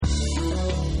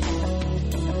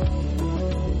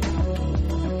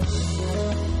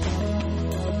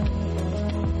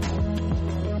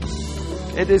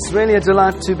It is really a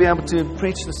delight to be able to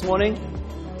preach this morning.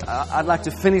 I'd like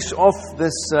to finish off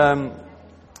this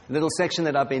little section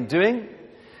that I've been doing.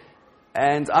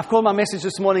 And I've called my message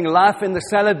this morning, Life in the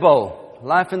Salad Bowl.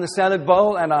 Life in the Salad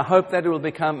Bowl, and I hope that it will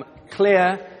become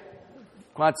clear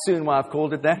quite soon why I've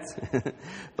called it that.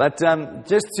 But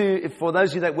for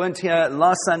those of you that weren't here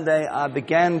last Sunday, I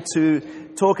began to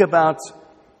talk about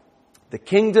the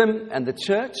kingdom and the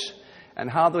church and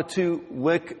how the two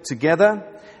work together.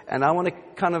 And I want to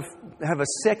kind of have a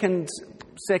second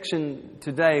section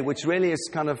today, which really is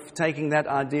kind of taking that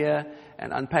idea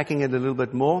and unpacking it a little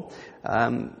bit more.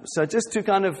 So just to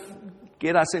kind of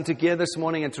get us into gear this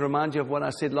morning and to remind you of what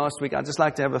I said last week, I'd just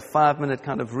like to have a 5-minute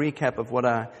kind of recap of what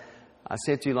I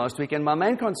said to you last week. And my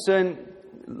main concern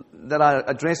that I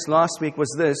addressed last week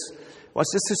was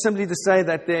just to simply to say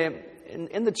that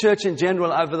in the church in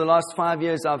general, over the last 5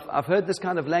 years, I've heard this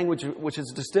kind of language which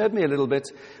has disturbed me a little bit,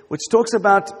 which talks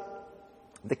about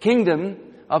the kingdom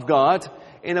of God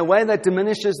in a way that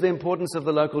diminishes the importance of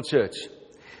the local church.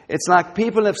 It's like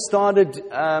people have started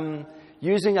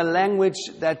using a language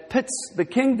that pits the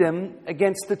kingdom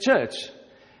against the church.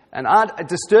 And it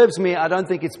disturbs me. I don't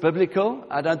think it's biblical.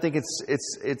 I don't think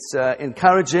it's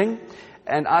encouraging.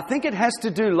 And I think it has to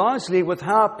do largely with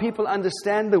how people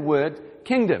understand the word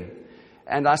kingdom.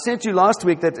 And I said to you last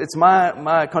week that it's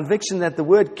my conviction that the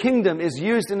word kingdom is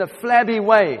used in a flabby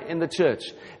way in the church.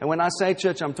 And when I say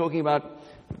church, I'm talking about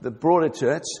the broader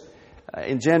church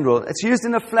in general. It's used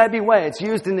in a flabby way. It's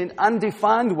used in an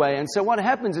undefined way. And so what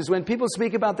happens is when people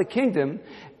speak about the kingdom,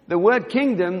 the word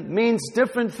kingdom means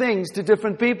different things to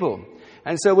different people.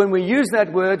 And so when we use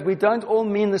that word, we don't all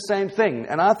mean the same thing.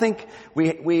 And I think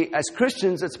we as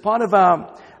Christians, it's part of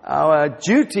our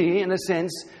duty, in a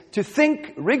sense, to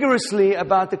think rigorously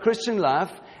about the Christian life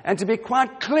and to be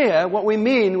quite clear what we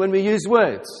mean when we use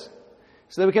words.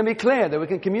 So that we can be clear, that we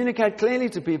can communicate clearly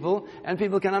to people and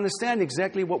people can understand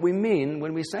exactly what we mean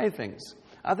when we say things.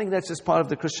 I think that's just part of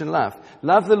the Christian life.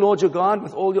 Love the Lord your God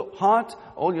with all your heart,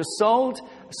 all your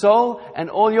soul, and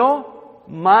all your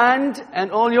mind,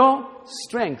 and all your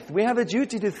strength. We have a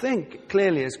duty to think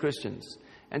clearly as Christians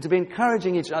and to be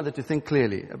encouraging each other to think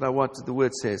clearly about what the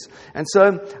Word says. And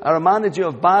so I reminded you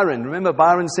of Byron. Remember,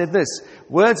 Byron said this: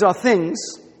 words are things,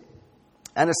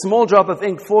 and a small drop of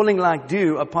ink falling like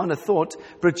dew upon a thought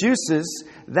produces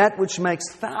that which makes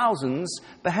thousands,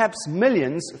 perhaps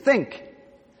millions, think.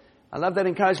 I love that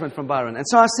encouragement from Byron. And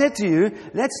so I said to you,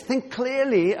 let's think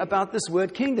clearly about this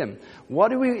word kingdom.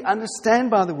 What do we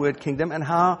understand by the word kingdom and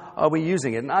how are we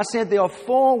using it? And I said there are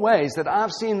 4 ways that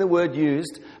I've seen the word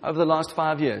used over the last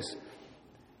 5 years.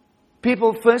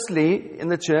 People, firstly, in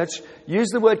the church, use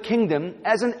the word kingdom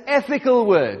as an ethical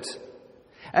word.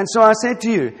 And so I said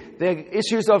to you, there are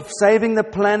issues of saving the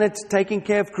planet, taking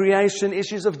care of creation,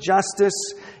 issues of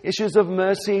justice, issues of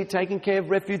mercy, taking care of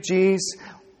refugees.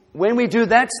 When we do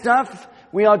that stuff,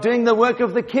 we are doing the work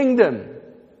of the kingdom.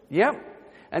 Yep.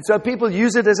 And so people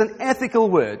use it as an ethical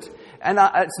word. And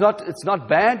it's not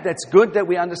bad. That's good that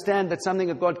we understand that something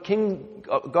of God's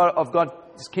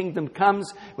kingdom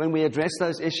comes when we address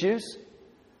those issues.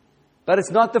 But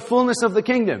it's not the fullness of the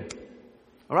kingdom.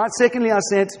 All right. Secondly, I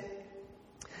said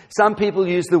some people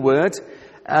use the word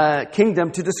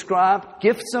kingdom to describe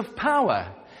gifts of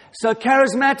power. So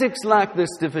charismatics like this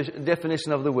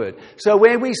definition of the word. So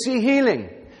where we see healing,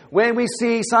 where we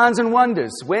see signs and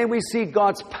wonders, where we see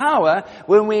God's power,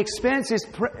 when we experience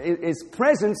His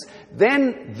presence,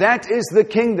 then that is the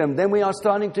kingdom. Then we are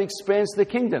starting to experience the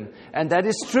kingdom. And that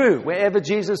is true. Wherever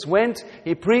Jesus went,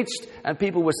 He preached and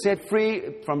people were set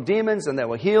free from demons and they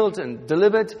were healed and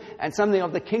delivered and something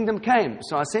of the kingdom came.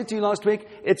 So I said to you last week,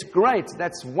 it's great.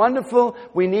 That's wonderful.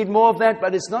 We need more of that,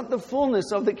 but it's not the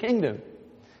fullness of the kingdom.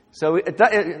 So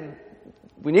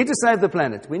we need to save the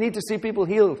planet. We need to see people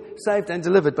healed, saved, and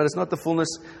delivered, but it's not the fullness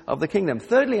of the kingdom.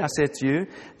 Thirdly, I said to you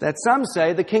that some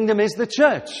say the kingdom is the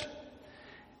church.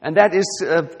 And that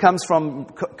comes from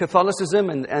Catholicism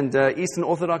and Eastern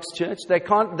Orthodox Church. They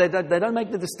don't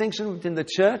make the distinction between the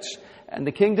church and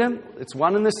the kingdom. It's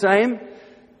one and the same.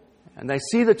 And they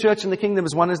see the church and the kingdom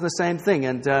as one and the same thing.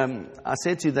 And I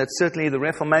said to you that certainly the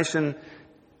Reformation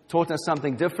taught us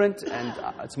something different, and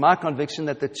it's my conviction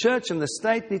that the church and the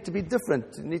state need to be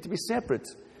different, need to be separate,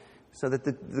 so that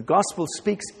the gospel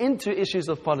speaks into issues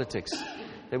of politics,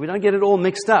 that we don't get it all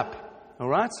mixed up, all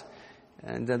right?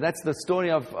 And that's the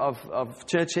story of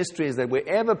church history, is that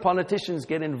wherever politicians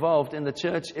get involved in the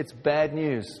church, it's bad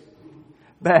news.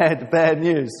 Bad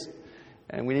news.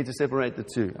 And we need to separate the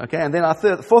two, okay? And then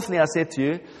fourthly, I said to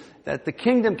you that the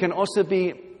kingdom can also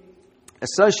be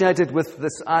associated with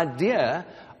this idea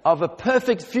of a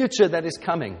perfect future that is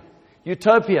coming,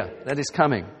 utopia that is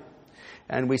coming.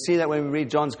 And we see that when we read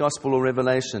John's Gospel or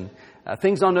Revelation.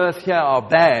 Things on earth here are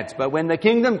bad, but when the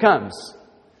kingdom comes,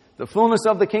 the fullness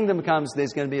of the kingdom comes,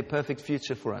 there's going to be a perfect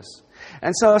future for us.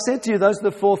 And so I said to you, those are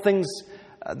the 4 things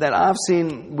that I've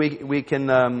seen we can,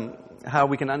 how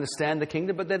we can understand the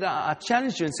kingdom. But then I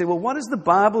challenged you and said, well, what does the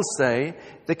Bible say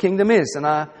the kingdom is? And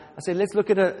I said, let's look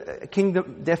at a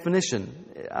kingdom definition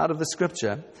out of the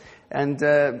Scripture. And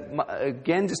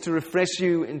again, just to refresh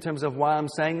you in terms of why I'm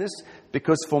saying this,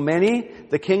 because for many,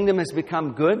 the kingdom has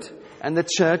become good and the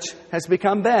church has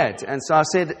become bad. And so I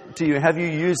said to you, have you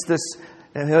used this,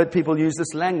 heard people use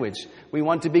this language? We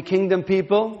want to be kingdom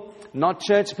people, not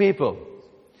church people.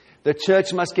 The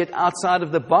church must get outside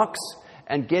of the box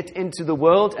and get into the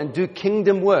world and do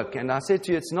kingdom work. And I said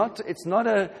to you, it's not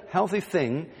a healthy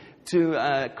thing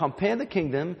to compare the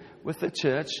kingdom with the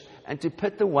church and to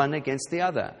pit the one against the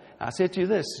other. I said to you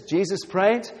this, Jesus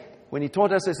prayed, when He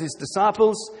taught us as His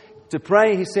disciples to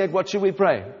pray, He said, what should we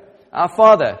pray? Our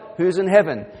Father, who's in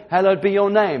heaven, hallowed be your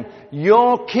name.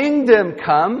 Your kingdom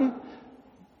come,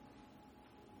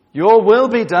 your will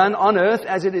be done on earth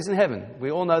as it is in heaven.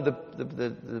 We all know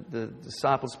the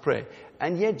disciples' prayer.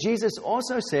 And yet Jesus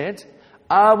also said,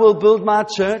 I will build my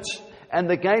church and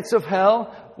the gates of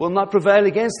hell will not prevail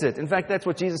against it. In fact, that's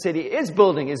what Jesus said He is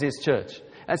building, is His church.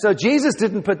 And so Jesus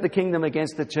didn't put the kingdom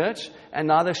against the church, and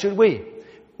neither should we.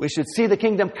 We should see the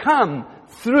kingdom come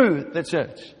through the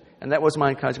church. And that was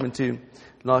my encouragement to you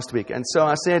last week. And so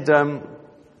I said,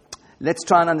 let's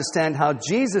try and understand how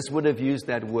Jesus would have used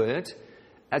that word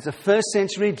as a first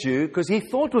century Jew, because He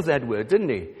thought with that word, didn't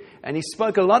He? And He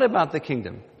spoke a lot about the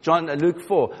kingdom. Luke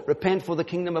 4, repent for the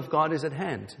kingdom of God is at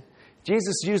hand.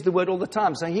 Jesus used the word all the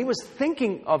time. So He was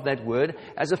thinking of that word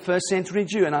as a first century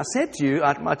Jew. And I said to you,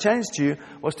 my challenge to you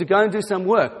was to go and do some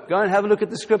work. Go and have a look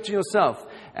at the Scripture yourself.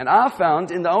 And I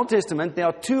found in the Old Testament there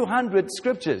are 200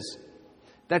 Scriptures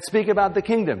that speak about the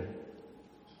kingdom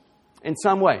in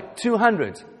some way.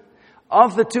 200.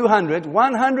 Of the 200,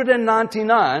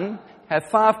 199 have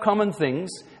 5 common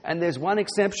things, and there's one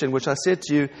exception, which I said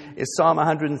to you is Psalm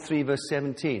 103, verse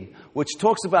 17, which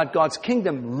talks about God's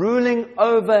kingdom ruling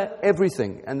over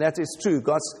everything. And that is true.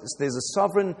 There's a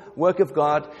sovereign work of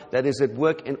God that is at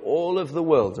work in all of the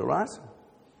world, all right?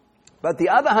 But the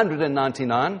other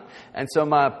 199, and so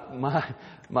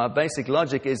my basic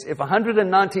logic is, if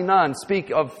 199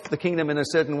 speak of the kingdom in a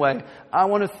certain way, I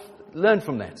want to learn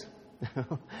from that.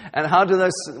 And how do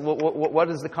those, what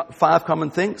is the 5 common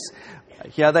things?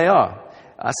 Here they are.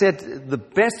 I said the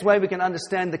best way we can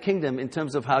understand the kingdom in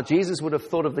terms of how Jesus would have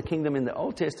thought of the kingdom in the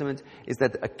Old Testament is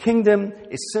that a kingdom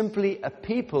is simply a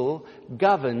people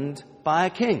governed by a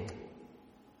king.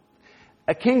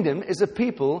 A kingdom is a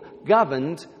people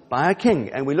governed by a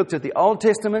king. And we looked at the Old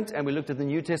Testament and we looked at the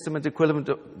New Testament equivalent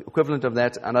of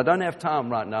that. And I don't have time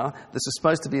right now. This is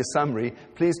supposed to be a summary.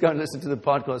 Please go and listen to the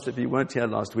podcast if you weren't here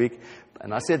last week.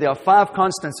 And I said there are 5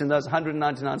 constants in those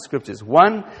 199 scriptures.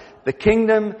 1, the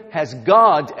kingdom has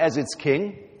God as its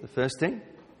king. The first thing.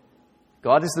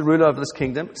 God is the ruler of this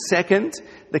kingdom. 2nd,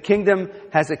 the kingdom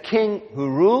has a king who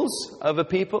rules over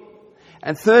people.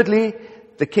 And thirdly,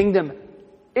 the kingdom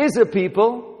is a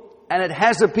people and it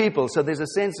has a people. So there's a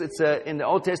sense, in the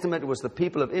Old Testament it was the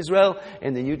people of Israel.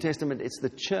 In the New Testament it's the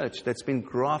church that's been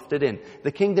grafted in.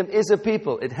 The kingdom is a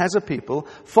people. It has a people.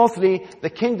 4thly, the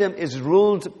kingdom is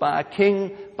ruled by a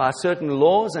king, by certain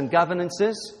laws and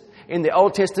governances. In the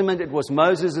Old Testament it was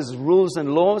Moses' rules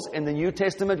and laws. In the New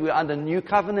Testament we're under new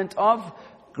covenant of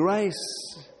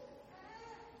grace.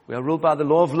 We are ruled by the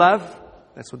law of love.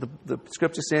 That's what the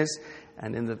scripture says.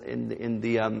 And in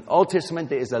the Old Testament,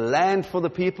 there is a land for the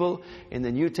people. In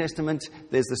the New Testament,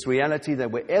 there's this reality that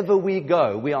wherever we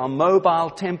go, we are mobile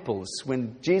temples.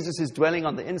 When Jesus is dwelling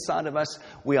on the inside of us,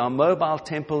 we are mobile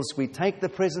temples. We take the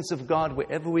presence of God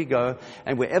wherever we go.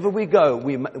 And wherever we go,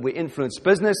 we influence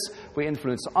business, we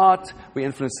influence art, we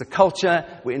influence the culture,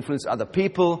 we influence other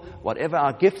people. Whatever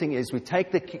our gifting is,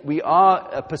 we are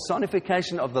a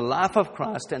personification of the life of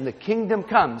Christ, and the kingdom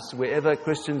comes wherever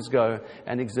Christians go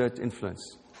and exert influence.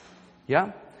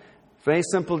 Yeah? Very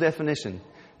simple definition.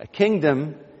 A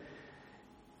kingdom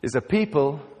is a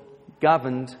people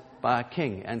governed by a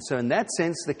king. And so in that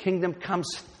sense, the kingdom comes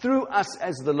through us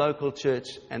as the local church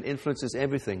and influences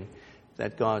everything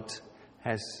that God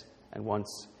has and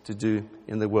wants to do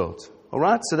in the world. All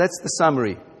right? So that's the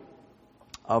summary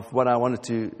of what I wanted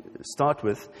to start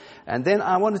with. And then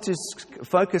I wanted to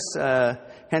focus,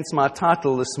 hence my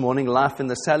title this morning, Life in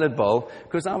the Salad Bowl,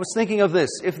 because I was thinking of this.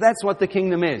 If that's what the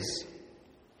kingdom is,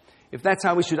 if that's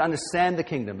how we should understand the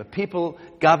kingdom, a people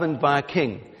governed by a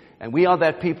king, and we are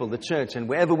that people, the church, and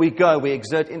wherever we go, we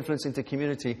exert influence into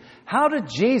community, how did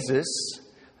Jesus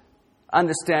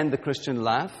understand the Christian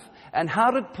life? And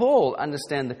how did Paul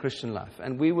understand the Christian life?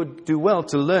 And we would do well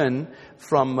to learn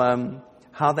from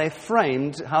how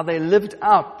they lived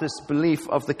out this belief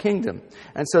of the kingdom.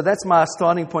 And so that's my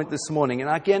starting point this morning. And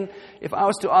again, if I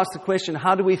was to ask the question,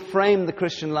 how do we frame the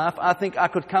Christian life? I think I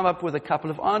could come up with a couple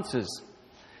of answers.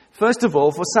 First of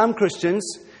all, for some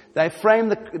Christians, they frame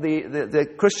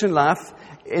the Christian life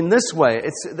in this way.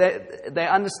 They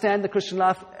understand the Christian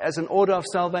life as an order of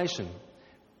salvation.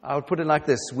 I would put it like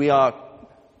this. We are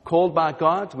called by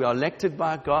God. We are elected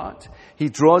by God. He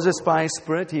draws us by His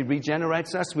Spirit. He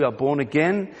regenerates us. We are born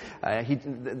again.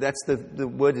 That's the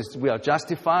word is we are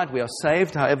justified. We are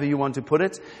saved, however you want to put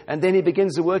it. And then He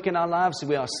begins to work in our lives.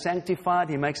 We are sanctified.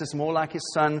 He makes us more like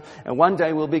His Son. And one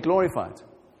day we'll be glorified.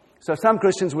 So some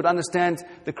Christians would understand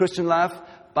the Christian life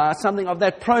by something of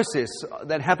that process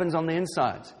that happens on the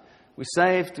inside. We're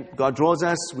saved, God draws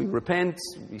us, we repent,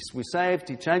 we're saved,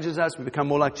 He changes us, we become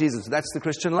more like Jesus. That's the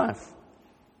Christian life.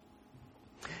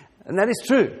 And that is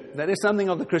true. That is something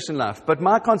of the Christian life. But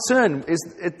my concern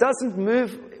is it doesn't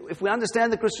move, if we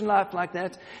understand the Christian life like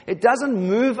that, it doesn't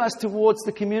move us towards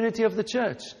the community of the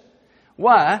church.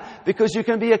 Why? Because you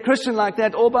can be a Christian like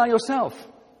that all by yourself.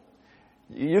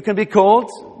 You can be called,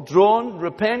 drawn,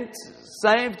 repent,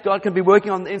 saved. God can be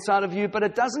working on the inside of you, but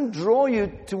it doesn't draw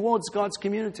you towards God's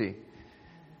community.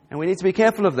 And we need to be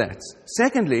careful of that.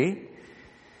 Secondly,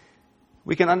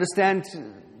 we can understand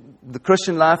the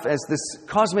Christian life as this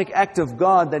cosmic act of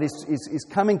God that is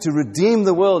coming to redeem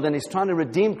the world, and He's trying to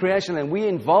redeem creation, and we're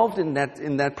involved in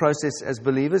that process as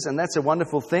believers, and that's a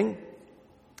wonderful thing.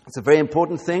 It's a very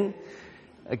important thing.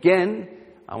 Again,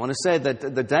 I want to say that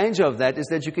the danger of that is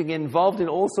that you can get involved in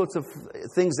all sorts of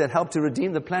things that help to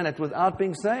redeem the planet without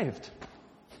being saved.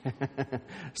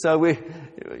 So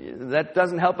that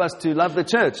doesn't help us to love the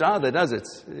church either, does it?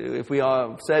 If we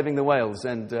are saving the whales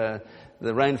and the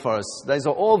rainforests. Those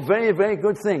are all very, very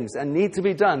good things and need to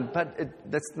be done, but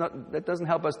that doesn't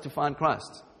help us to find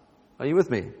Christ. Are you with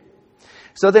me?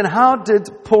 So then how did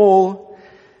Paul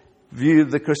view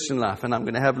the Christian life? And I'm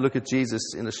going to have a look at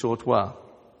Jesus in a short while.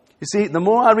 You see, the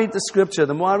more I read the Scripture,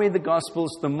 the more I read the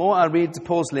Gospels, the more I read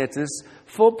Paul's letters,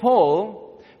 for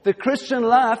Paul, the Christian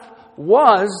life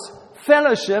was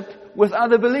fellowship with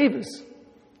other believers.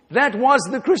 That was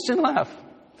the Christian life.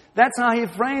 That's how he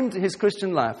framed his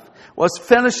Christian life, was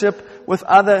fellowship with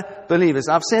other believers.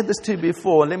 I've said this to you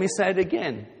before, let me say it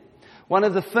again. One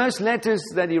of the first letters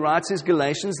that he writes is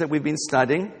Galatians, that we've been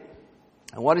studying.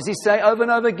 And what does he say over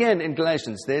and over again in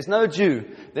Galatians? There's no Jew,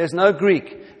 there's no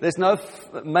Greek, there's no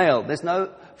male, there's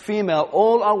no female.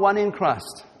 All are one in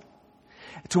Christ.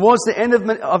 Towards the end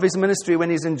of his ministry, when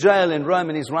he's in jail in Rome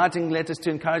and he's writing letters to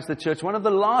encourage the church, one of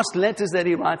the last letters that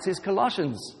he writes is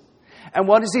Colossians. And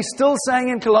what is he still saying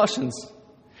in Colossians?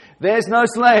 There's no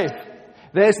slave,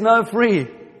 there's no free,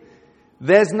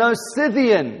 there's no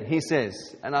Scythian, he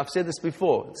says. And I've said this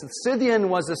before. So Scythian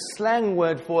was a slang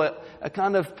word for a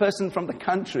kind of person from the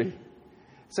country.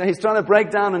 So he's trying to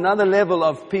break down another level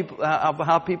of people, of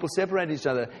how people separate each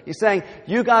other. He's saying,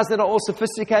 you guys that are all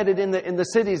sophisticated in the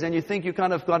cities and you think you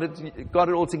kind of got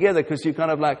it all together because you're kind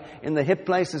of like in the hip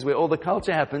places where all the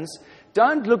culture happens,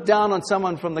 don't look down on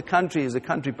someone from the country as a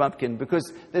country bumpkin,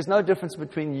 because there's no difference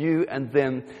between you and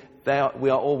them. We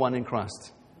are all one in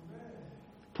Christ.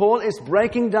 Paul is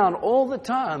breaking down all the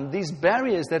time these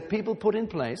barriers that people put in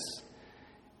place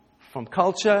from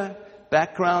culture,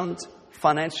 background,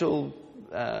 financial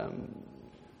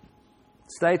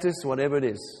status, whatever it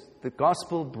is. The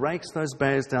gospel breaks those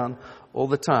barriers down all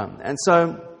the time. And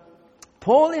so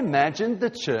Paul imagined the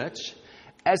church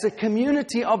as a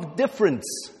community of difference.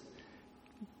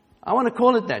 I want to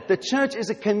call it that. The church is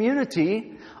a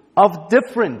community of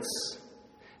difference.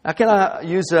 Now, can I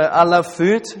use I love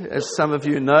food, as some of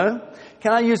you know.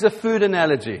 Can I use a food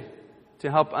analogy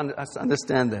to help us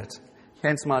understand that?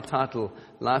 Hence my title,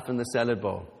 Life in the Salad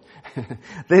Bowl.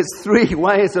 There's 3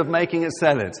 ways of making a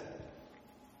salad.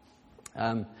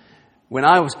 When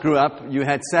I grew up, you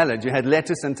had salad. You had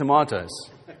lettuce and tomatoes.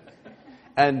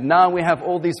 And now we have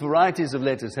all these varieties of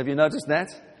lettuce. Have you noticed that?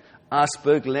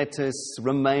 Iceberg lettuce,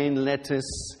 romaine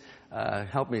lettuce.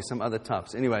 Help me, some other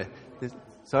types. Anyway,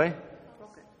 sorry?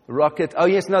 Rocket. Oh,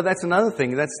 yes, no, that's another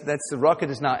thing. That's the rocket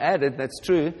is now added. That's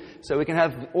true. So we can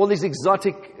have all these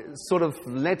exotic sort of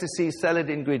lettucey salad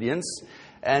ingredients.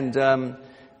 And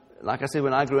like I said,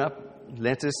 when I grew up,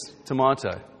 lettuce,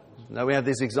 tomato. Now we have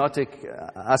this exotic.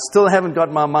 I still haven't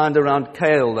got my mind around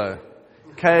kale, though.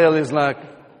 Kale is like...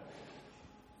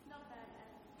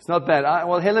 It's not bad.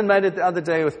 Well, Helen made it the other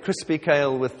day with crispy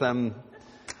kale with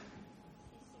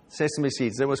sesame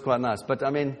seeds. That was quite nice. But, I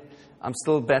mean... I'm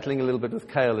still battling a little bit with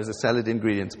kale as a salad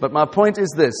ingredient. But my point is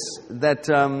this, that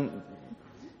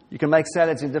you can make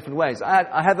salads in different ways.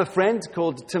 I have a friend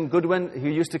called Tim Goodwin who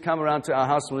used to come around to our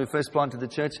house when we first planted the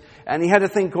church, and he had a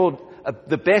thing called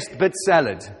the best bit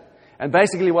salad. And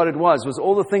basically what it was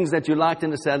all the things that you liked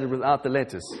in a salad without the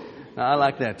lettuce. Now, I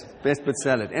like that. Best bit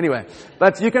salad. Anyway,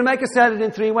 but you can make a salad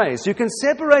in 3 ways. You can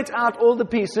separate out all the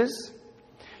pieces.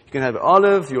 You can have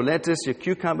olive, your lettuce, your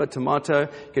cucumber, tomato.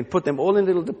 You can put them all in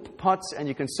little pots, and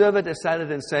you can serve it as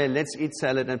salad and say, let's eat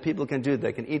salad. And people can do it.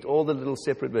 They can eat all the little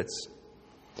separate bits.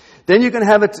 Then you can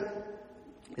have it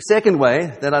a second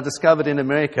way that I discovered in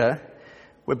America,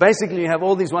 where basically you have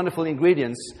all these wonderful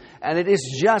ingredients, and it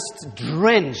is just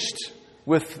drenched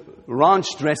with ranch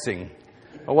dressing,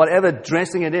 or whatever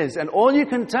dressing it is. And all you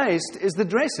can taste is the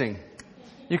dressing.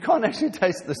 You can't actually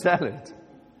taste the salad.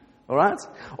 All right?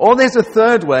 Or there's a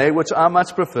third way, which I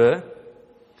much prefer,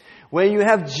 where you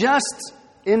have just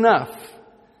enough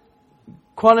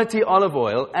quality olive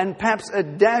oil and perhaps a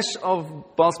dash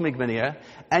of balsamic vinegar,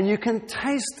 and you can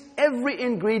taste every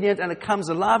ingredient and it comes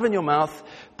alive in your mouth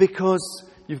because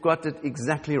you've got it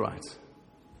exactly right.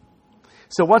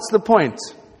 So what's the point?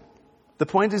 The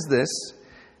point is this: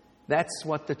 that's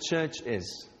what the church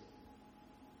is.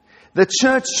 The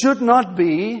church should not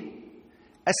be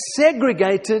a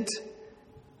segregated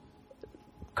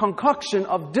concoction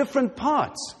of different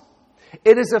parts.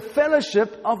 It is a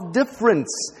fellowship of difference.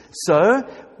 So,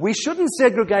 we shouldn't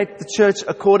segregate the church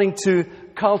according to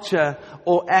culture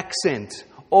or accent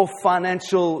or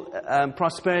financial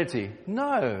prosperity.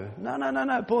 No.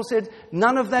 Paul said,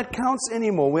 none of that counts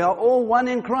anymore. We are all one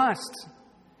in Christ.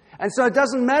 And so it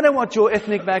doesn't matter what your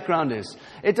ethnic background is.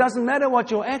 It doesn't matter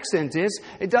what your accent is.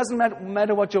 It doesn't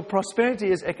matter what your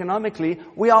prosperity is economically.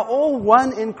 We are all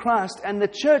one in Christ, and the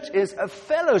church is a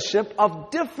fellowship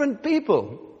of different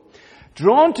people,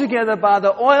 drawn together by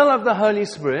the oil of the Holy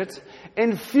Spirit,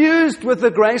 infused with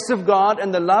the grace of God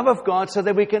and the love of God, so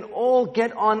that we can all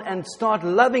get on and start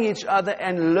loving each other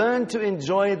and learn to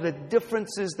enjoy the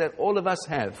differences that all of us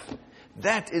have.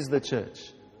 That is the church.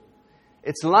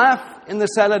 It's life in the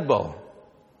salad bowl.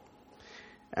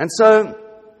 And so,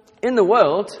 in the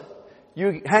world,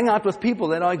 you hang out with people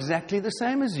that are exactly the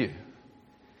same as you.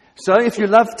 So if you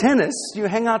love tennis, you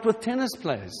hang out with tennis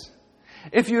players.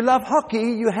 If you love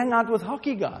hockey, you hang out with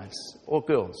hockey guys or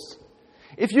girls.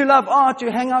 If you love art, you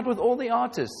hang out with all the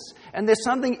artists. And there's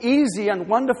something easy and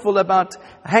wonderful about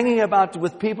hanging about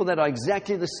with people that are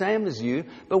exactly the same as you.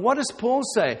 But what does Paul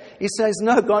say? He says,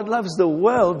 no, God loves the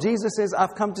world. Jesus says,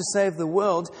 I've come to save the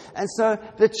world. And so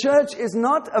the church is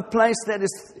not a place that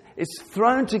is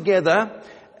thrown together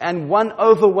and one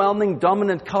overwhelming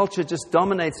dominant culture just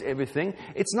dominates everything.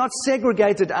 It's not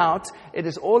segregated out. It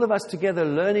is all of us together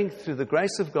learning through the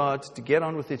grace of God to get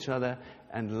on with each other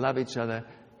and love each other,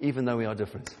 even though we are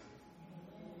different.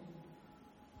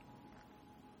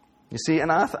 You see, and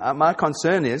my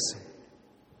concern is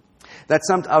that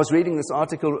I was reading this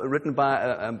article written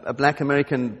by a black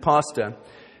American pastor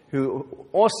who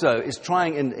also is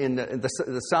trying in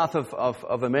the south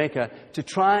of America to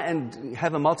try and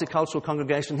have a multicultural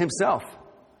congregation himself.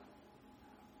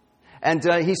 And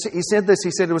he said this,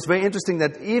 he said it was very interesting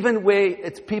that even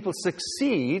where people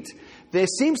succeed, there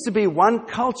seems to be one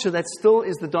culture that still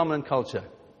is the dominant culture.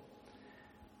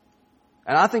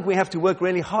 And I think we have to work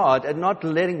really hard at not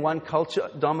letting one culture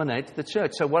dominate the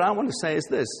church. So what I want to say is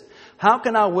this: how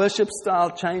can our worship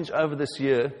style change over this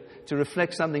year to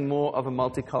reflect something more of a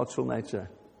multicultural nature?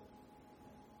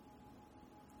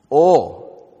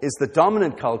 Or is the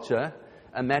dominant culture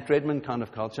a Matt Redman kind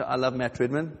of culture? I love Matt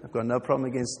Redman. I've got no problem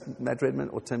against Matt Redman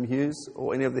or Tim Hughes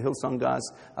or any of the Hillsong guys.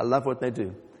 I love what they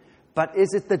do. But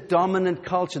is it the dominant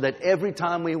culture that every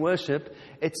time we worship,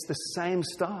 it's the same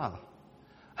style?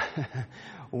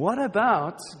 What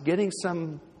about getting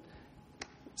some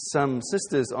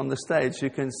sisters on the stage who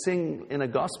can sing in a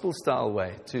gospel-style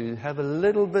way to have a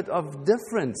little bit of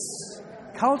difference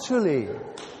culturally?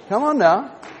 Come on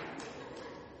now.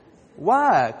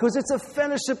 Why? Because it's a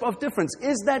fellowship of difference.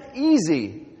 Is that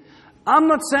easy? I'm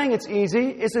not saying it's easy.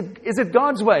 Is it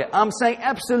God's way? I'm saying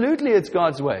absolutely it's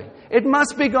God's way. It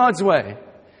must be God's way.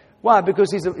 Why?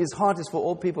 Because His heart is for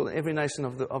all people in every nation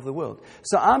of the world.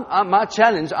 So my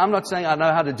challenge, I'm not saying I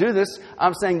know how to do this.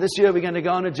 I'm saying this year we're going to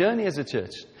go on a journey as a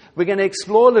church. We're going to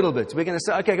explore a little bit. We're going to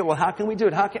say, okay, well, how can we do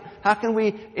it? How can we,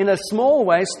 in a small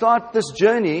way, start this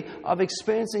journey of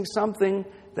experiencing something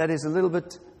that is a little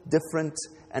bit different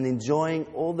and enjoying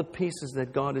all the pieces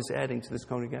that God is adding to this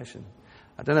congregation?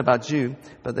 I don't know about you,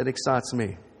 but that excites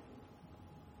me.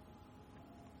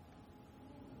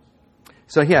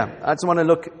 So here, I just want to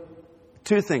look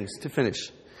two things to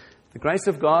finish. The grace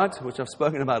of God, which I've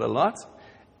spoken about a lot,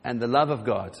 and the love of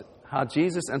God. How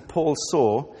Jesus and Paul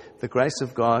saw the grace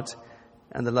of God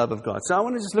and the love of God. So I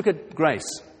want to just look at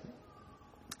grace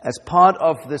as part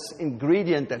of this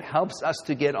ingredient that helps us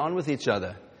to get on with each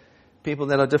other. People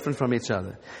that are different from each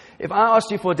other. If I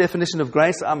asked you for a definition of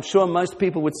grace, I'm sure most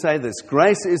people would say this.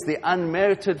 Grace is the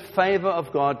unmerited favor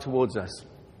of God towards us.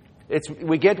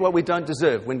 We get what we don't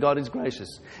deserve when God is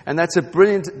gracious. And that's a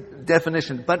brilliant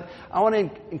definition. But I want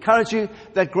to encourage you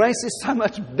that grace is so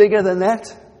much bigger than that.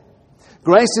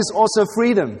 Grace is also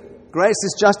freedom. Grace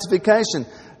is justification.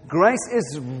 Grace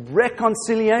is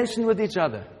reconciliation with each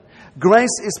other.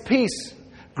 Grace is peace.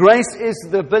 Grace is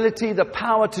the ability, the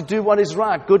power to do what is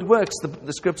right. Good works,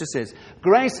 the scripture says.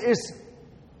 Grace is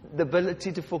the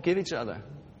ability to forgive each other.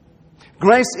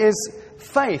 Grace is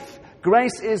faith.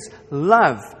 Grace is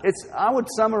love. I would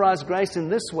summarize grace in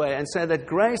this way and say that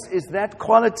grace is that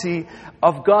quality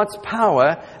of God's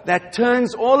power that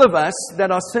turns all of us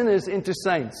that are sinners into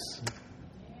saints.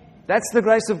 That's the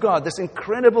grace of God, this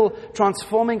incredible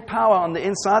transforming power on the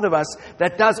inside of us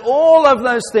that does all of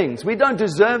those things. We don't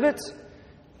deserve it,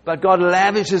 but God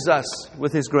lavishes us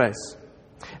with His grace.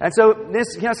 And so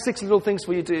here's 6 little things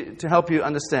for you to help you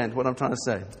understand what I'm trying to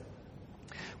say.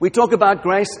 We talk about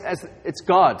grace as it's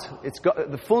God. It's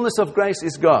God. The fullness of grace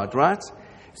is God, right?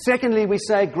 Secondly, we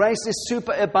say grace is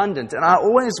super abundant. And I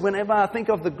always, whenever I think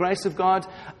of the grace of God,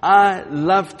 I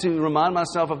love to remind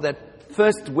myself of that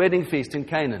first wedding feast in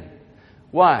Canaan.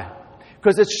 Why?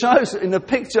 Because it shows in the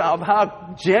picture of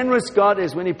how generous God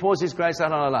is when He pours His grace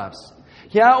out on our lives.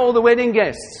 Here are all the wedding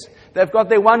guests. They've got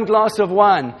their one glass of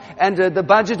wine, and the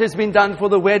budget has been done for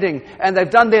the wedding, and they've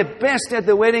done their best at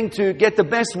the wedding to get the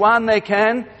best wine they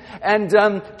can. And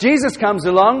Jesus comes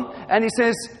along, and He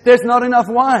says, there's not enough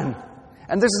wine.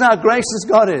 And this is how gracious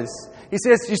God is. He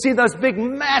says, you see those big,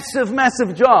 massive,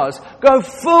 massive jars? Go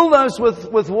fill those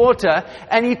with water,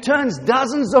 and He turns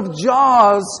dozens of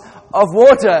jars of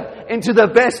water into the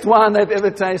best wine they've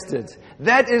ever tasted.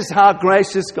 That is how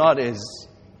gracious God is.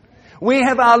 We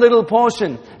have our little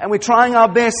portion, and we're trying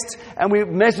our best, and we've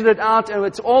measured it out, and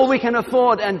it's all we can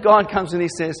afford. And God comes and He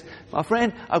says, my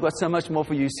friend, I've got so much more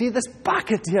for you. See this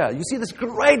bucket here? You see this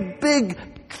great big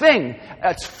thing?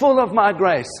 It's full of my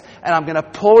grace, and I'm going to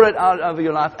pour it out over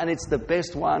your life, and it's the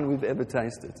best wine we've ever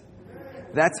tasted.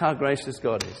 That's how gracious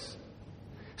God is.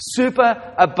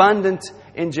 Super abundant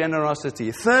in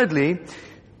generosity. Thirdly,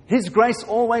 His grace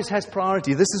always has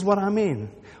priority. This is what I mean.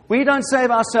 We don't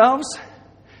save ourselves.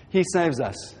 He saves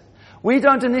us. We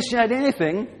don't initiate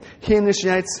anything. He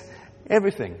initiates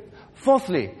everything.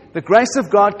 Fourthly, the grace of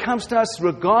God comes to us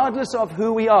regardless of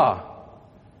who we are.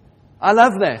 I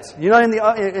love that. You know,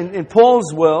 in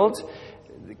Paul's world,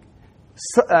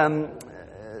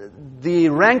 the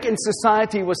rank in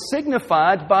society was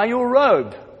signified by your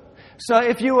robe. So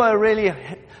if you were really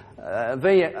a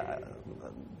very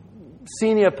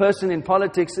senior person in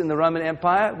politics in the Roman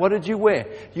Empire, what did you wear?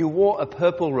 You wore a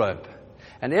purple robe.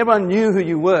 And everyone knew who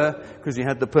you were because you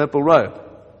had the purple robe.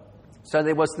 So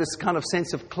there was this kind of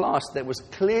sense of class that was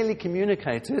clearly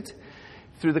communicated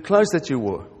through the clothes that you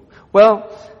wore.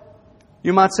 Well,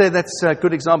 you might say that's a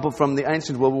good example from the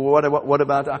ancient world. Well, what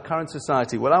about our current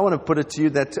society? Well, I want to put it to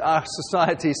you that our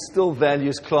society still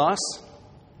values class.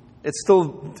 It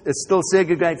still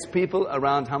segregates people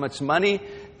around how much money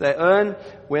they earn,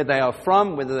 where they are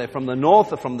from, whether they're from the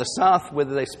north or from the south,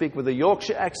 whether they speak with a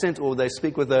Yorkshire accent or they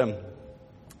speak with a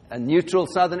neutral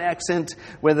southern accent,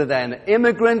 whether they're an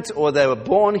immigrant or they were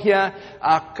born here.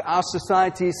 Our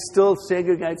society still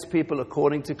segregates people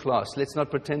according to class. Let's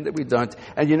not pretend that we don't.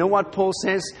 And you know what Paul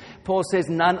says? Paul says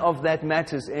none of that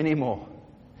matters anymore.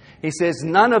 He says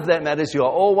none of that matters. You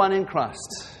are all one in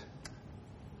Christ.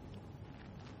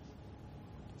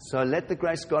 So let the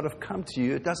grace of God have come to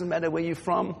you. It doesn't matter where you're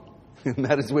from. It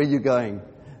matters where you're going.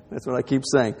 That's what I keep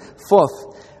saying.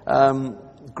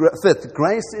 Fifth,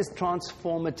 grace is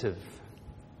transformative.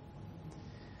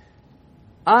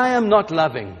 I am not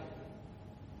loving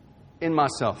in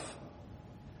myself.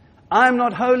 I am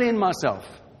not holy in myself.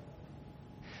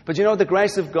 But you know what the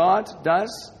grace of God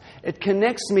does? It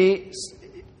connects me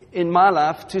in my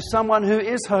life to someone who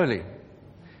is holy,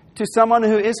 to someone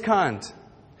who is kind,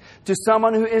 to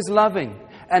someone who is loving.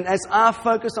 And as I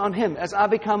focus on Him, as I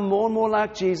become more and more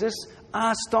like Jesus,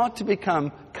 I start to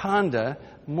become kinder,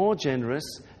 more generous,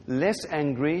 less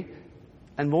angry,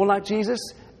 and more like Jesus,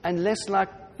 and less like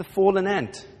the fallen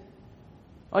ant.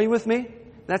 Are you with me?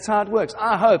 That's how it works.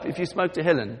 I hope if you spoke to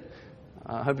Helen,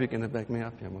 I hope you're going to back me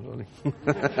up here, my darling,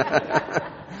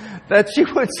 that she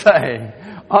would say,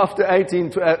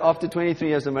 after 23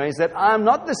 years of marriage, that I'm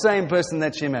not the same person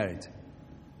that she married.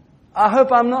 I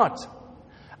hope I'm not.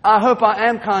 I hope I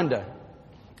am kinder.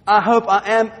 I hope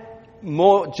I am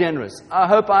more generous. I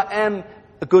hope I am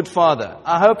a good father.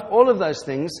 I hope all of those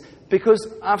things, because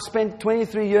I've spent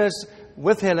 23 years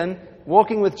with Helen,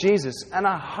 walking with Jesus, and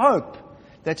I hope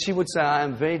that she would say, I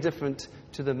am very different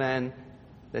to the man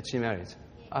that she married.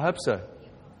 I hope so.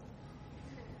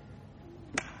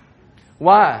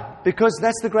 Why? Because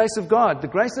that's the grace of God. The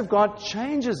grace of God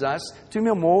changes us to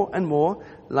be more and more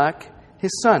like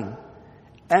His Son.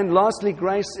 And lastly,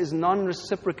 grace is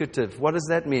non-reciprocative. What does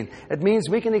that mean? It means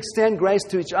we can extend grace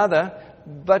to each other,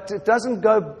 but it doesn't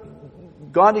go...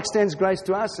 God extends grace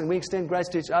to us and we extend grace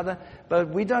to each other, but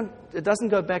it doesn't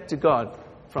go back to God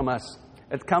from us.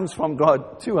 It comes from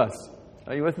God to us.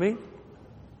 Are you with me?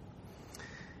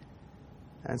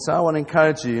 And so I want to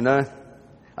encourage you,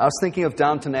 I was thinking of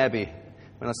Downton Abbey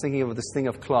when I was thinking of this thing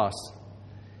of class.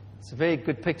 It's a very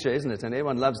good picture, isn't it? And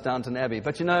everyone loves Downton Abbey.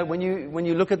 But when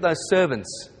you look at those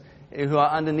servants who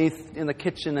are underneath in the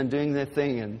kitchen and doing their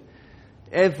thing, and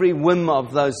every whim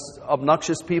of those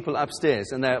obnoxious people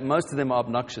upstairs, and most of them are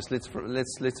obnoxious, let's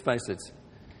face it.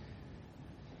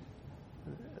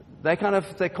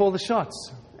 They call the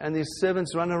shots, and these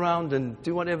servants run around and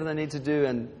do whatever they need to do,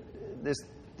 and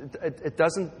it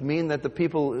doesn't mean that the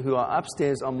people who are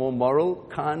upstairs are more moral,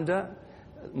 kinder,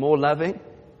 more loving.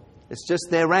 It's just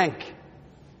their rank.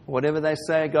 Whatever they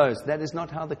say goes. That is not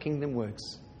how the kingdom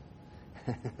works.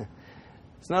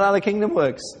 It's not how the kingdom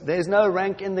works. There's no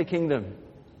rank in the kingdom.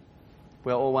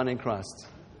 We're all one in Christ.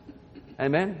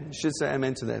 Amen? You should say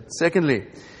amen to that. Secondly,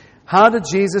 how did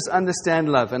Jesus understand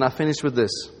love? And I finish with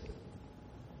this.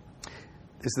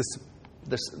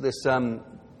 There's this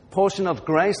portion of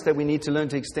grace that we need to learn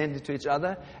to extend it to each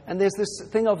other. And there's this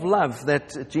thing of love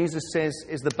that Jesus says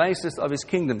is the basis of His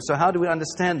kingdom. So how do we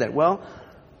understand that? Well,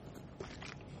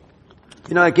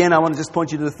 again, I want to just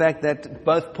point you to the fact that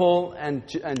both Paul and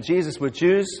Jesus were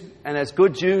Jews. And as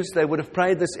good Jews, they would have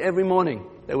prayed this every morning.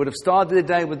 They would have started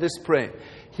their day with this prayer.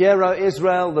 Hear, O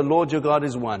Israel, the Lord your God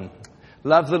is one.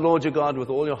 Love the Lord your God with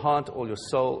all your heart, all your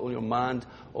soul, all your mind,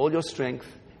 all your strength.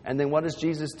 And then what does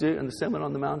Jesus do in the Sermon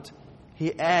on the Mount?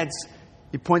 He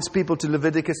points people to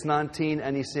Leviticus 19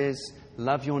 and he says,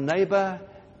 love your neighbor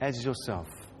as yourself.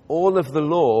 All of the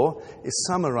law is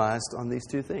summarized on these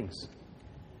two things.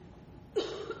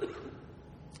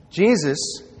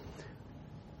 Jesus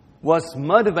was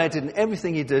motivated in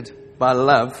everything He did by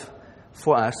love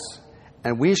for us,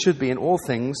 and we should be in all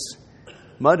things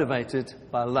motivated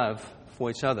by love for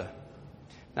each other.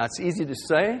 Now, it's easy to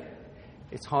say,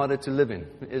 it's harder to live in,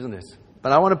 isn't it?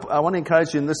 But I want to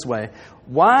encourage you in this way.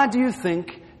 Why do you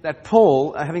think that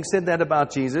Paul, having said that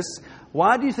about Jesus,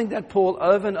 why do you think that Paul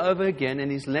over and over again in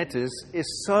his letters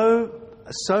is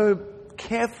so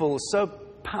careful, so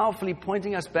powerfully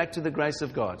pointing us back to the grace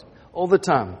of God all the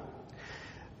time?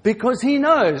 Because he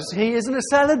knows he isn't a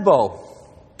salad bowl.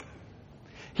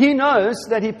 He knows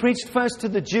that he preached first to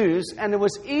the Jews, and it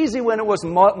was easy when it was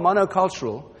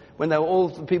monocultural, when they were all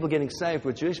the people getting saved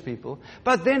were Jewish people.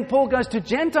 But then Paul goes to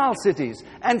Gentile cities,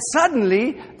 and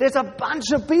suddenly there's a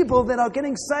bunch of people that are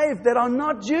getting saved that are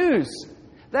not Jews.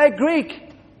 They're Greek.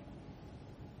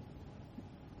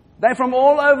 They're from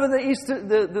all over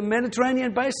the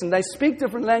Mediterranean basin. They speak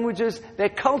different languages. Their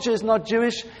culture is not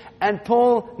Jewish. And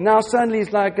Paul now suddenly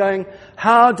is like going,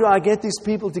 how do I get these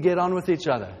people to get on with each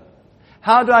other?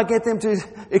 How do I get them to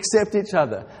accept each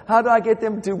other? How do I get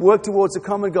them to work towards a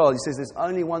common goal? He says, there's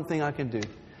only one thing I can do.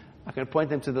 I can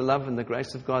point them to the love and the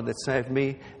grace of God that saved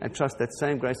me, and trust that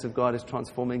same grace of God is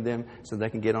transforming them so they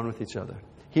can get on with each other.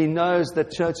 He knows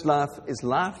that church life is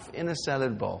life in a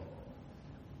salad bowl.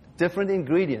 Different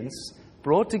ingredients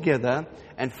brought together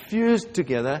and fused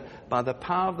together by the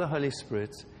power of the Holy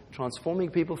Spirit, transforming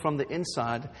people from the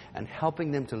inside and helping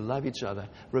them to love each other,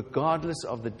 regardless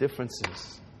of the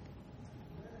differences.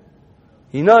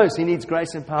 He knows he needs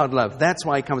grace-empowered love. That's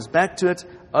why he comes back to it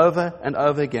over and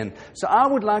over again. So I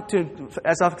would like to,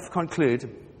 as I conclude,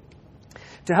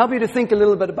 to help you to think a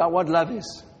little bit about what love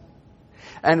is.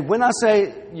 And when I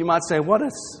say, you might say, what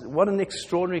an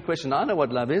extraordinary question. I know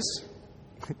what love is.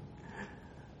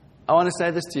 I want to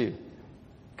say this to you,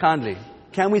 kindly.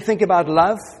 Can we think about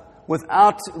love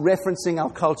without referencing our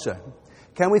culture?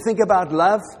 Can we think about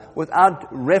love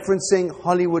without referencing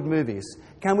Hollywood movies?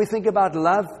 Can we think about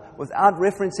love without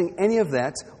referencing any of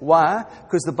that? Why?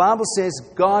 Because the Bible says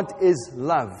God is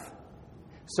love.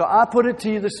 So I put it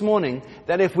to you this morning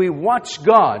that if we watch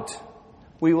God,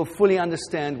 we will fully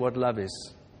understand what love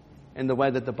is in the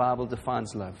way that the Bible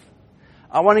defines love.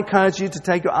 I want to encourage you to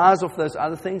take your eyes off those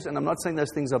other things, and I'm not saying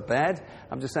those things are bad.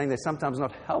 I'm just saying they're sometimes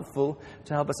not helpful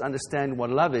to help us understand what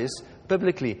love is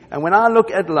biblically. And when I look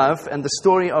at love and the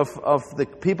story of the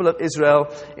people of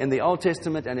Israel in the Old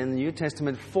Testament and in the New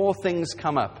Testament, 4 things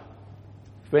come up.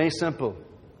 Very simple.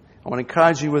 I want to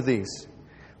encourage you with these.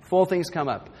 4 things come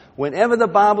up. Whenever the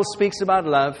Bible speaks about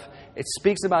love, it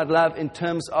speaks about love in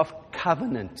terms of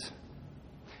covenant.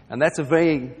 And that's a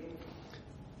very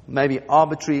maybe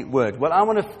arbitrary word. Well, I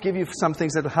want to give you some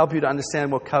things that will help you to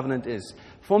understand what covenant is.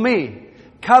 For me,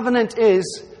 covenant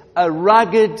is a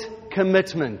rugged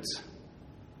commitment.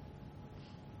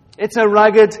 It's a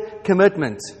rugged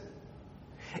commitment.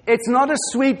 It's not a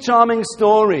sweet, charming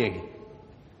story.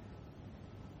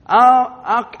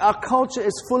 Our culture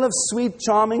is full of sweet,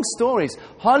 charming stories.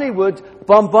 Hollywood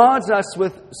bombards us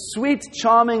with sweet,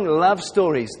 charming love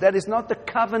stories. That is not the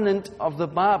covenant of the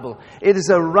Bible. It is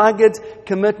a rugged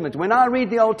commitment. When I read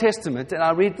the Old Testament and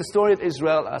I read the story of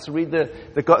Israel, I read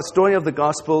the story of the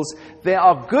Gospels, there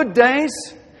are good days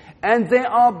and there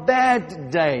are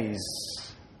bad days.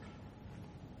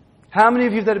 How many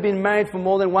of you that have been married for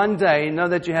more than one day know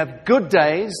that you have good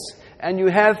days and you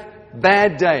have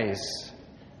bad days?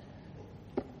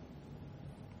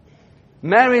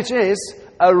 Marriage is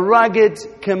a rugged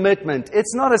commitment.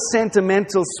 It's not a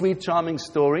sentimental, sweet, charming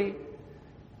story.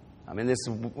 I mean,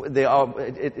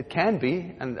 it can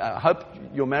be, and I hope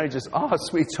your marriages are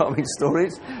sweet, charming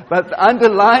stories. But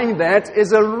underlying that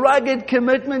is a rugged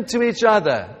commitment to each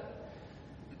other.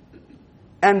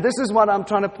 And this is what I'm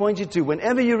trying to point you to.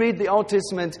 Whenever you read the Old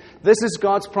Testament, this is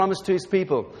God's promise to His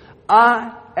people.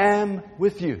 I am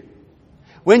with you.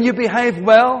 When you behave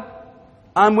well,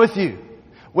 I'm with you.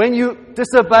 When you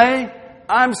disobey,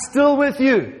 I'm still with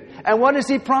you. And what does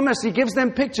He promise? He gives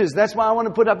them pictures. That's why I want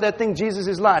to put up that thing, Jesus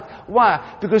is light.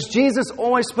 Why? Because Jesus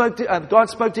always God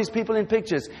spoke to His people in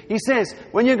pictures. He says,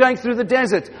 when you're going through the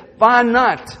desert, by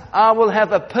night I will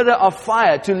have a pillar of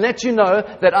fire to let you know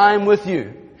that I am with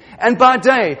you. And by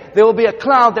day, there will be a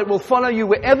cloud that will follow you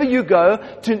wherever you go,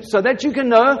 so that you can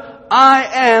know, I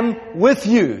am with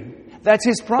you. That's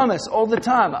His promise all the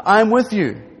time. I am with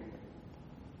you.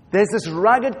 There's this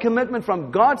rugged commitment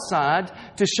from God's side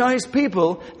to show His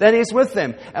people that He's with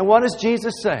them. And what does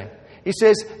Jesus say? He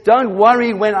says, don't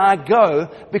worry when I go,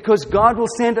 because God will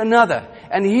send another.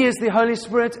 And He is the Holy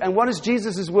Spirit. And what is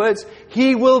Jesus' words?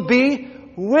 He will be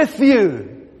with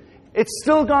you. It's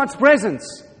still God's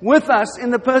presence with us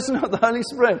in the person of the Holy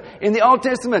Spirit. In the Old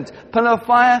Testament, pillar of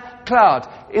fire, cloud.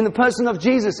 In the person of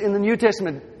Jesus in the New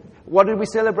Testament, what did we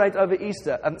celebrate over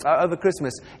Easter, over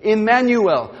Christmas?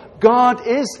 Emmanuel. God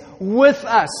is with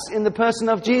us in the person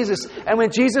of Jesus. And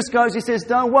when Jesus goes, He says,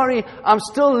 don't worry, I'm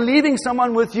still leaving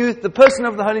someone with you, the person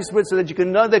of the Holy Spirit, so that you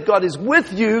can know that God is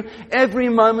with you every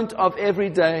moment of every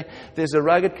day. There's a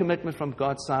rugged commitment from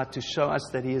God's side to show us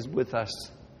that He is with us.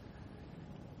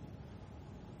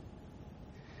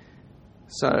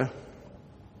 So,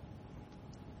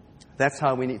 that's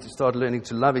how we need to start learning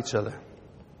to love each other.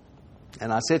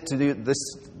 And I said to you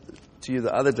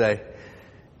the other day,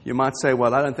 you might say,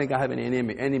 well, I don't think I have any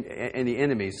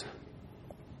enemies.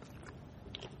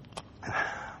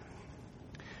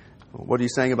 What are you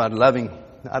saying about loving?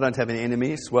 I don't have any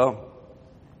enemies. Well,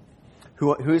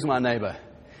 who's my neighbor?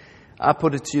 I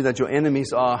put it to you that your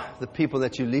enemies are the people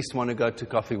that you least want to go to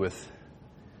coffee with.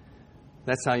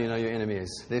 That's how you know your enemy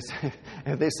is.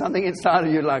 If there's something inside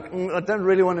of you like, I don't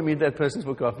really want to meet that person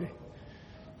for coffee.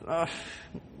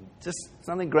 Just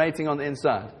something grating on the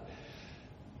inside.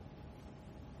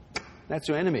 That's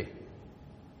your enemy.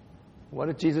 What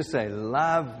did Jesus say?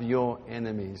 Love your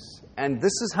enemies. And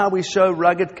this is how we show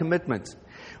rugged commitment.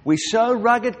 We show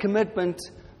rugged commitment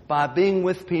by being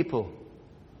with people.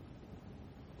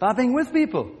 By being with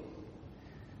people.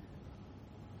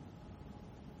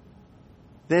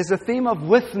 There's a theme of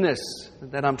witness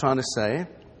that I'm trying to say.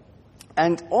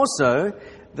 And also,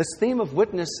 this theme of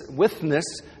witness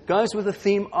goes with the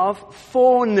theme of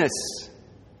forness.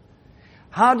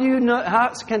 How do you know?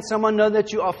 How can someone know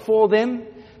that you are for them?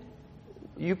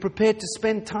 You're prepared to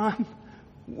spend time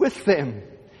with them.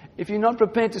 If you're not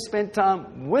prepared to spend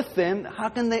time with them, how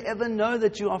can they ever know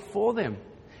that you are for them?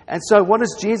 And so what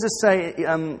does Jesus say?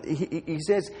 He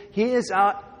says, He is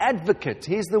our advocate.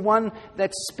 He's the one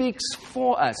that speaks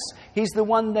for us. He's the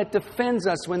one that defends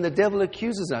us when the devil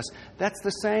accuses us. That's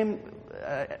the same,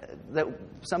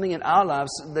 something in our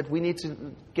lives that we need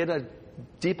to get a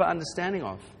deeper understanding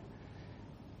of.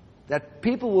 That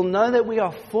people will know that we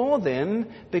are for them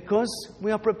because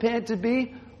we are prepared to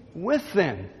be with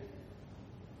them.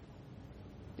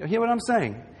 You hear what I'm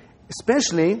saying?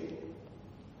 Especially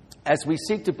as we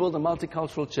seek to build a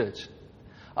multicultural church.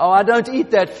 Oh, I don't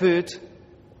eat that food.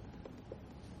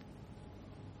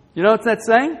 You know what that's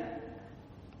saying?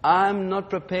 I'm not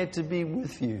prepared to be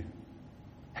with you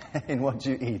in what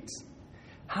you eat.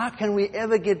 How can we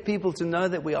ever get people to know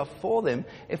that we are for them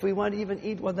if we won't even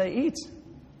eat what they eat?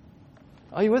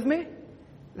 Are you with me?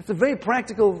 It's a very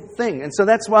practical thing. And so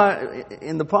that's why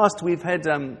in the past we've had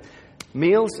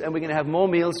meals, and we're going to have more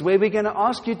meals, where we're going to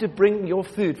ask you to bring your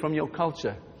food from your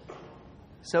culture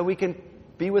so we can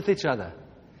be with each other,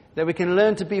 that we can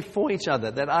learn to be for each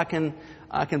other, that I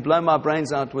can blow my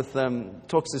brains out with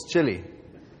Tox's chili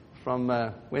from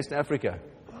West Africa.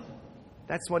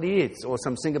 That's what he eats, or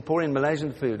some Singaporean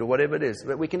Malaysian food, or whatever it is.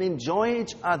 But we can enjoy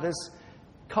each other's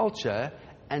culture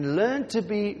and learn to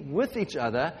be with each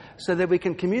other so that we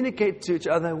can communicate to each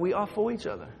other we are for each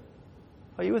other.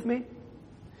 Are you with me?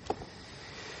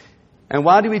 And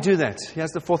why do we do that?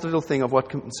 Here's the fourth little thing of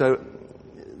what... So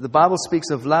the Bible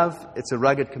speaks of love. It's a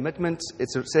rugged commitment.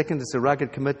 It's a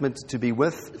rugged commitment to be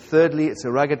with. Thirdly, it's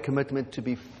a rugged commitment to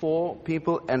be for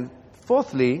people. And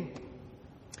fourthly,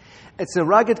 it's a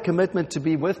rugged commitment to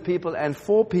be with people and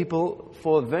for people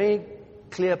for a very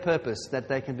clear purpose, that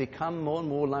they can become more and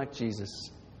more like Jesus.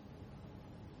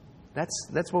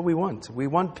 That's what we want. We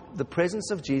want the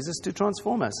presence of Jesus to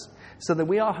transform us so that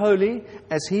we are holy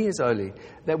as He is holy,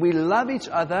 that we love each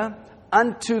other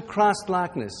unto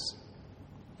Christ-likeness.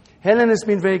 Helen has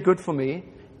been very good for me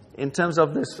in terms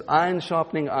of this iron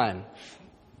sharpening iron.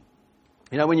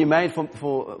 You know, when you're married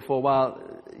for a while,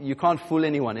 you can't fool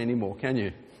anyone anymore, can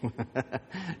you?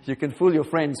 You can fool your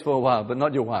friends for a while, but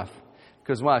not your wife.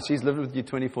 Because why? She's lived with you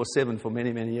 24/7 for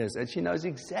many, many years, and she knows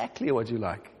exactly what you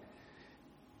like.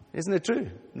 Isn't it true?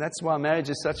 And that's why marriage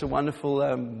is such a wonderful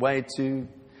way to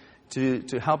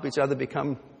help each other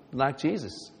become like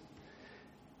Jesus.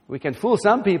 We can fool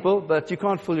some people, but you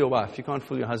can't fool your wife. You can't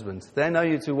fool your husband. They know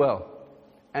you too well.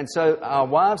 And so our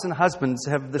wives and husbands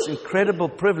have this incredible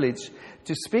privilege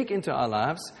to speak into our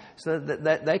lives so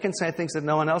that they can say things that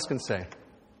no one else can say.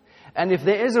 And if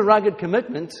there is a rugged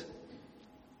commitment,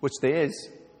 which there is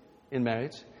in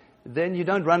marriage, then you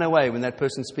don't run away when that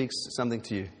person speaks something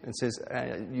to you and says,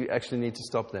 you actually need to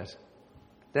stop that.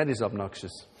 That is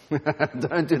obnoxious.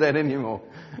 Don't do that anymore.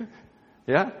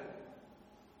 Yeah?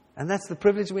 And that's the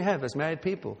privilege we have as married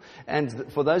people.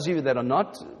 And for those of you that are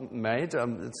not married,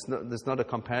 there's not a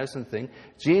comparison thing.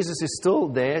 Jesus is still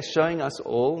there showing us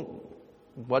all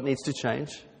what needs to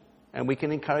change. And we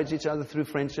can encourage each other through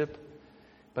friendship.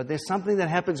 But there's something that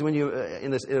happens when you're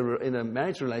in a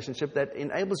marriage relationship that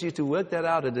enables you to work that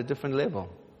out at a different level.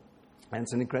 And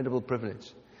it's an incredible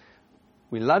privilege.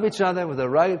 We love each other with a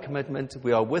rugged commitment.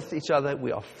 We are with each other.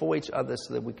 We are for each other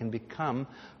so that we can become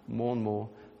more and more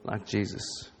like Jesus.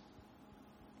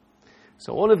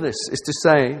 So all of this is to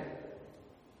say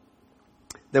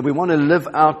that we want to live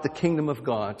out the kingdom of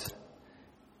God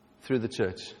through the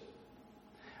church.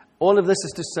 All of this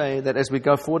is to say that as we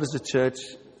go forward as a church,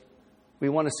 we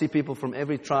want to see people from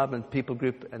every tribe and people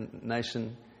group and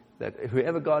nation, that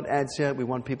whoever God adds here, we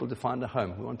want people to find a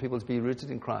home. We want people to be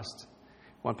rooted in Christ.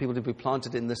 We want people to be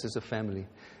planted in this as a family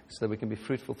so that we can be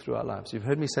fruitful through our lives. You've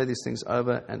heard me say these things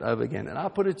over and over again. And I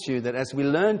put it to you that as we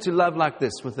learn to love like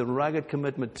this with a rugged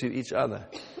commitment to each other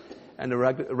and a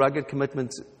rugged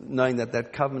commitment knowing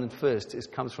that covenant first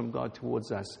comes from God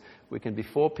towards us, we can be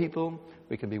for people,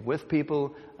 we can be with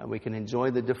people, and we can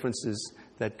enjoy the differences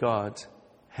that God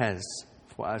has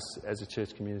for us as a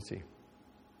church community.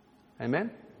 Amen?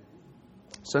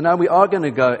 So now we are going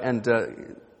to go and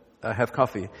have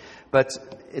coffee. But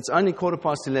it's only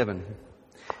 11:15.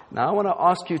 Now I want to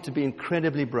ask you to be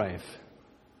incredibly brave.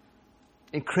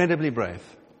 Incredibly brave.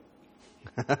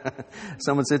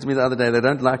 Someone said to me the other day, they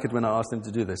don't like it when I ask them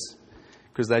to do this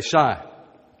because they're shy.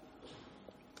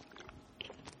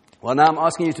 Well, now I'm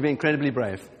asking you to be incredibly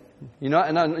brave. You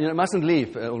mustn't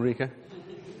leave, Ulrika.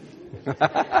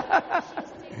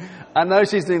 I know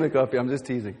she's doing the coffee. I'm just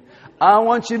teasing. I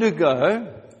want you to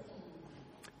go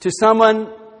to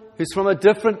someone who's from a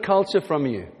different culture from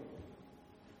you.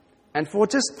 And for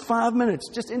just 5 minutes,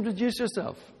 just introduce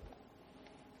yourself.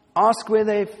 Ask where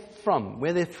they're from,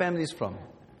 where their family's from.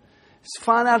 Just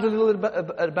find out a little bit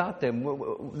about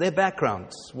them, their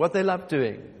backgrounds, what they love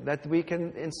doing, that we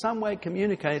can in some way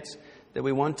communicate that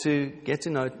we want to get to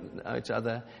know each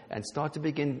other and start to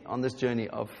begin on this journey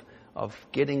of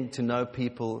getting to know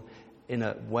people in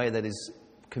a way that is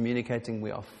communicating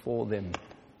we are for them.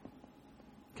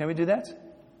 Can we do that?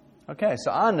 Okay,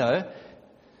 so I know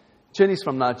Chili's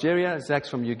from Nigeria, Zach's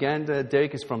from Uganda,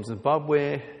 Derek is from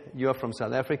Zimbabwe, you are from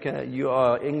South Africa, you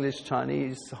are English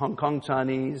Chinese, Hong Kong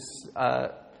Chinese.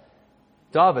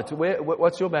 David,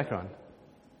 what's your background?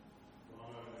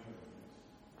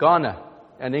 Ghana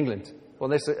and England. Well,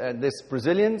 there's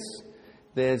Brazilians,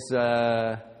 there's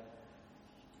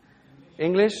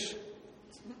English.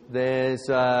 There's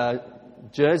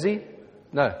Jersey.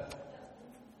 No.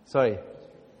 Sorry.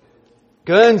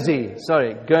 Guernsey.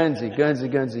 Sorry. Guernsey.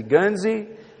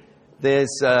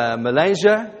 There's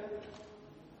Malaysia.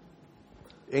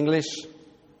 English.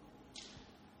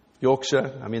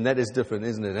 Yorkshire. I mean, that is different,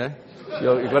 isn't it? Eh?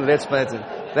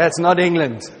 That's not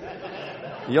England.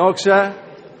 Yorkshire.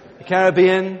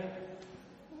 Caribbean.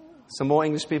 Some more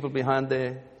English people behind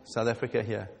there. South Africa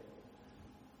here.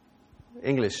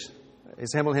 English.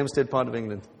 Is Hemel Hempstead part of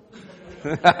England?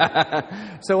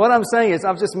 So what I'm saying is,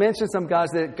 I've just mentioned some guys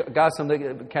from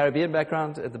the Caribbean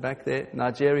background at the back there.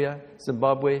 Nigeria,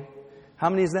 Zimbabwe. How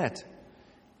many is that?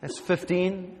 That's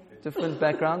 15 different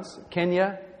backgrounds.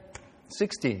 Kenya,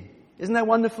 16. Isn't that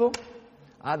wonderful?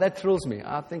 That thrills me.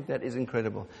 I think that is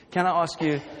incredible. Can I ask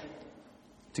you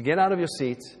to get out of your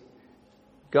seat,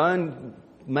 go and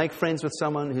make friends with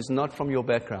someone who's not from your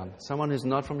background, someone who's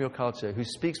not from your culture, who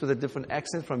speaks with a different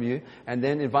accent from you, and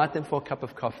then invite them for a cup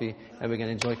of coffee, and we're going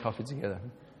to enjoy coffee together.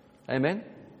 Amen?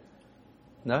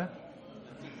 No?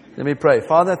 Let me pray.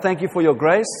 Father, thank you for your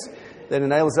grace that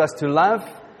enables us to love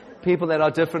people that are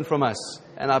different from us.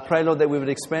 And I pray, Lord, that we would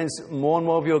experience more and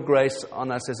more of your grace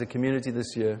on us as a community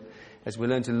this year, as we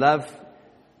learn to love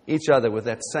each other with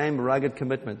that same rugged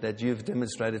commitment that you've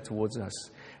demonstrated towards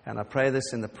us. And I pray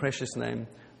this in the precious name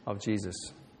of Jesus.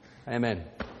 Amen.